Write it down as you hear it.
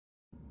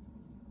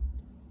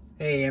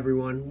Hey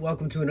everyone,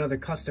 welcome to another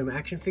custom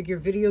action figure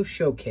video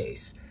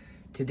showcase.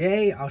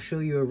 Today I'll show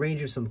you a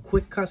range of some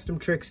quick custom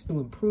tricks to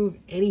improve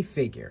any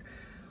figure,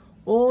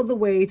 all the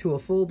way to a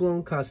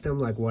full-blown custom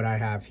like what I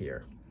have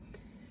here.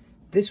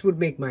 This would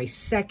make my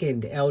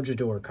second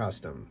Eldrador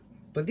custom,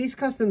 but these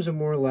customs are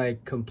more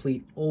like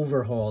complete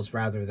overhauls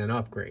rather than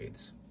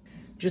upgrades.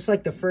 Just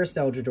like the first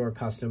Eldrador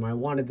custom, I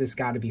wanted this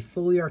guy to be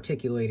fully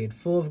articulated,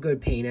 full of good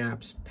paint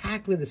apps,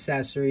 packed with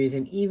accessories,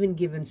 and even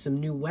given some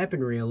new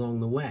weaponry along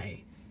the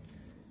way.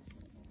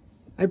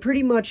 I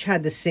pretty much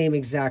had the same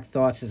exact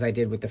thoughts as I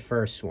did with the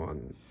first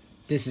one.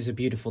 This is a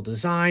beautiful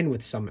design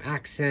with some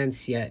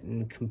accents, yet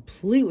in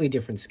completely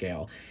different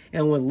scale,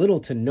 and with little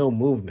to no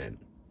movement.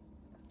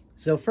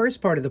 So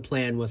first part of the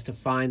plan was to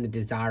find the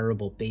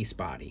desirable base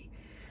body.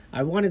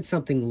 I wanted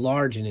something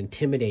large and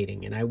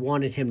intimidating, and I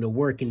wanted him to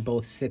work in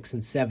both 6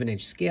 and 7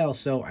 inch scale,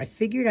 so I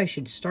figured I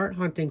should start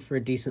hunting for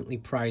a decently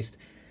priced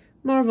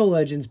Marvel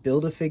Legends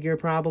Build-A-Figure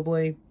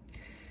probably.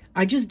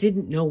 I just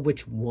didn't know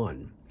which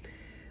one.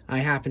 I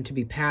happened to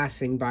be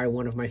passing by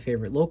one of my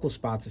favorite local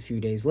spots a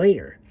few days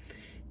later,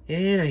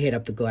 and I hit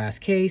up the glass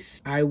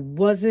case. I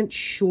wasn't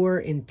sure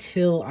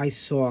until I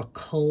saw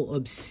Cull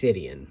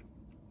Obsidian.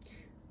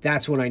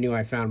 That's when I knew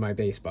I found my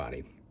base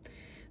body.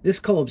 This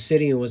Cull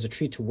Obsidian was a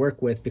treat to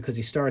work with because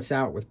he starts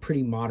out with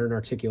pretty modern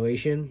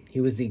articulation. He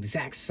was the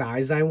exact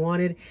size I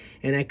wanted,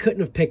 and I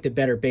couldn't have picked a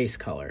better base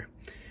color.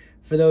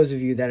 For those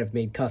of you that have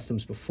made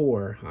customs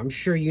before, I'm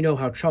sure you know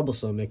how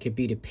troublesome it could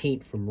be to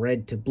paint from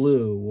red to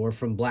blue or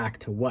from black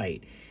to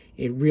white.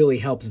 It really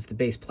helps if the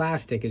base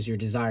plastic is your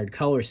desired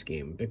color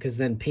scheme, because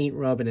then paint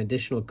rub and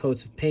additional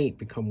coats of paint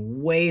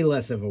become way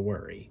less of a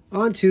worry.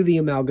 On to the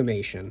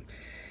amalgamation.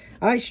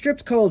 I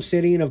stripped Cull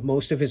Obsidian of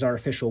most of his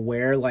artificial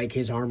wear, like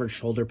his armored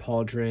shoulder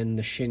pauldron,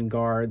 the shin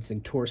guards,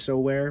 and torso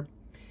wear.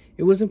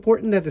 It was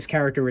important that this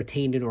character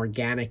retained an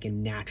organic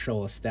and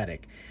natural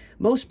aesthetic.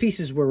 Most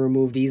pieces were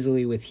removed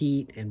easily with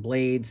heat and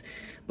blades,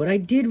 but I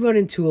did run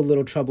into a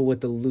little trouble with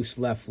the loose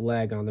left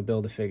leg on the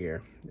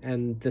Build-A-Figure,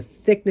 and the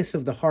thickness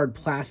of the hard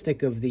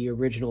plastic of the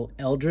original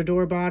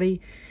Eldrador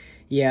body.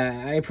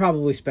 Yeah, I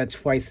probably spent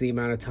twice the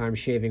amount of time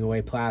shaving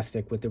away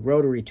plastic with the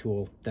rotary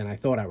tool than I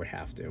thought I would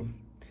have to.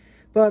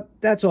 But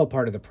that's all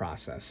part of the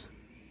process.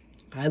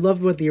 I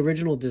loved what the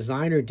original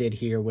designer did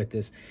here with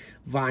this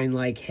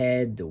vine-like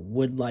head, the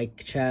wood-like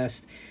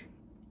chest,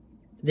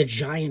 the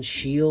giant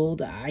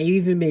shield. I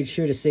even made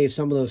sure to save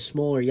some of those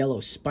smaller yellow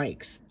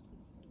spikes.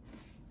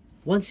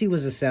 Once he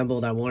was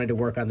assembled, I wanted to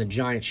work on the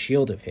giant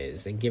shield of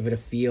his and give it a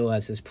feel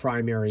as his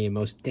primary and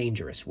most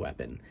dangerous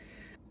weapon.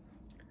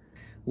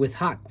 With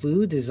hot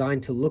glue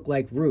designed to look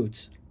like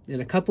roots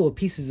and a couple of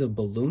pieces of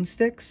balloon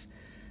sticks,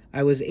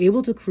 I was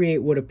able to create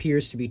what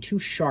appears to be two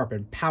sharp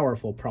and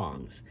powerful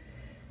prongs.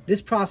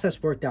 This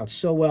process worked out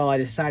so well, I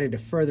decided to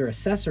further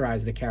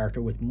accessorize the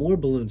character with more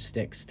balloon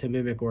sticks to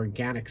mimic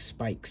organic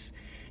spikes,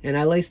 and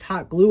I laced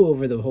hot glue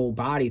over the whole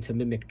body to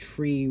mimic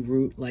tree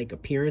root-like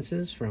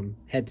appearances from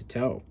head to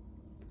toe.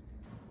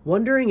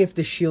 Wondering if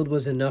the shield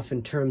was enough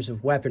in terms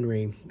of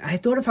weaponry, I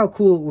thought of how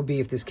cool it would be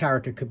if this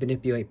character could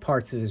manipulate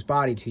parts of his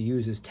body to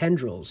use as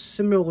tendrils,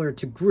 similar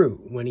to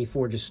Groot when he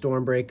forges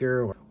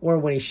Stormbreaker, or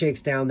when he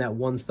shakes down that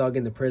one thug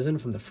in the prison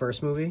from the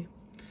first movie.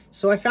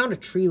 So I found a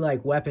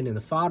tree-like weapon in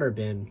the fodder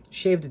bin,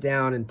 shaved it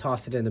down, and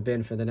tossed it in the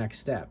bin for the next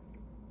step: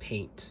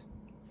 paint.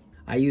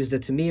 I used a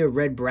Tamiya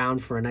red-brown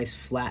for a nice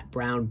flat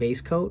brown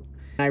base coat.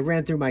 I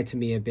ran through my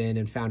Tamiya bin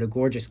and found a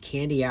gorgeous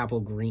candy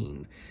apple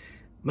green.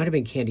 Might have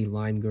been candy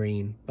lime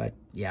green, but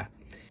yeah.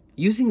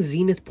 Using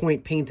zenith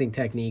point painting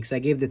techniques, I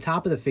gave the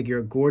top of the figure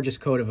a gorgeous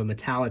coat of a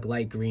metallic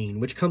light green,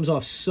 which comes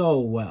off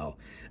so well,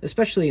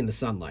 especially in the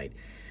sunlight.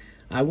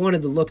 I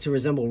wanted the look to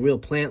resemble real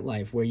plant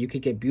life, where you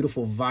could get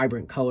beautiful,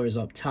 vibrant colors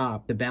up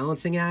top. The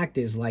balancing act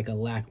is like a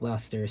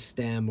lackluster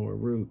stem or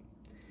root.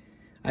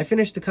 I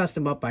finished the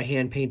custom up by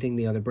hand painting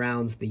the other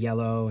browns, the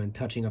yellow, and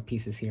touching up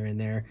pieces here and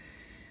there.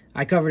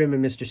 I covered him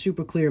in Mr.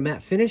 Super Clear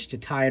matte finish to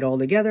tie it all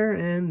together,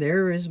 and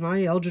there is my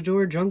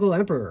Eldrador Jungle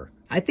Emperor.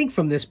 I think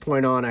from this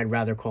point on, I'd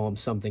rather call him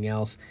something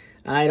else.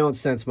 I don't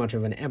sense much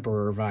of an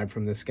Emperor vibe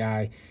from this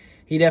guy.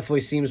 He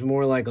definitely seems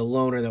more like a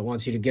loner that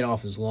wants you to get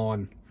off his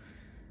lawn.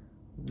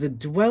 The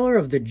Dweller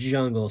of the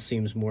Jungle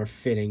seems more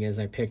fitting as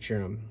I picture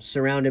him,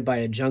 surrounded by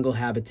a jungle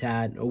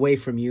habitat, away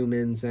from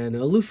humans, and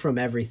aloof from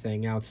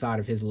everything outside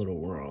of his little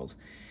world.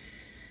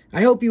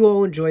 I hope you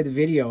all enjoyed the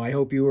video. I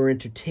hope you were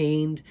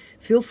entertained.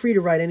 Feel free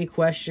to write any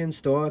questions,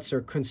 thoughts, or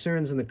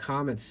concerns in the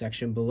comments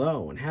section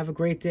below, and have a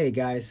great day,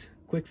 guys.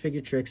 Quick Figure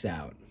Tricks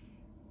out.